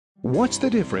What's the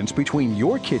difference between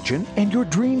your kitchen and your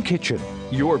dream kitchen?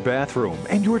 Your bathroom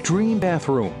and your dream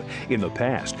bathroom? In the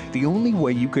past, the only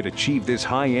way you could achieve this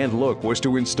high-end look was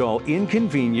to install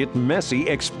inconvenient, messy,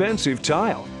 expensive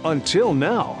tile. Until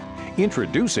now.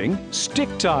 Introducing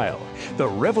Stiktile, the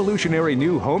revolutionary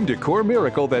new home decor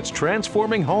miracle that's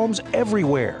transforming homes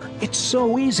everywhere. It's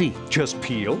so easy. Just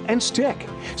peel and stick.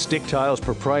 Stiktile's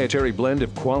proprietary blend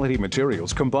of quality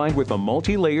materials combined with a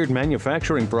multi-layered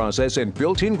manufacturing process and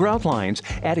built-in grout lines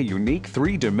add a unique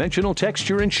three-dimensional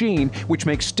texture and sheen which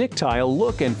makes Stiktile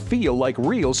look and feel like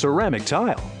real ceramic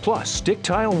tile. Plus,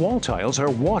 Stiktile wall tiles are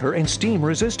water and steam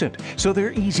resistant, so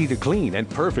they're easy to clean and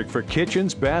perfect for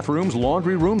kitchens, bathrooms,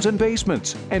 laundry rooms, and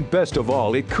basements. And best of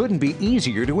all, it couldn't be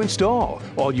easier to install.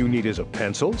 All you need is a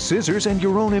pencil, scissors, and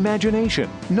your own imagination.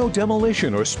 No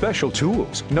demolition or special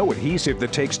tools, no adhesive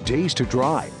that takes days to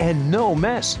dry, and no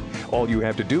mess. All you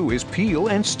have to do is peel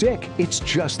and stick. It's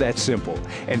just that simple.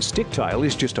 And Stiktile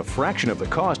is just a fraction of the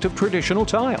cost of traditional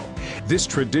tile. This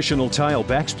traditional tile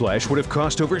backsplash would have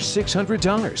cost over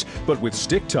 $600, but with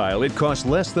Stiktile it cost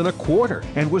less than a quarter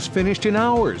and was finished in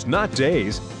hours, not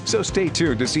days. So stay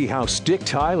tuned to see how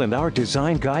Stiktile and our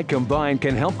design guide combined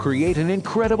can help create an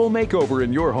incredible makeover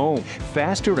in your home,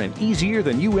 faster and easier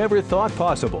than you ever thought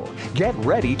possible. Get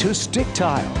ready to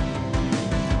Stiktile.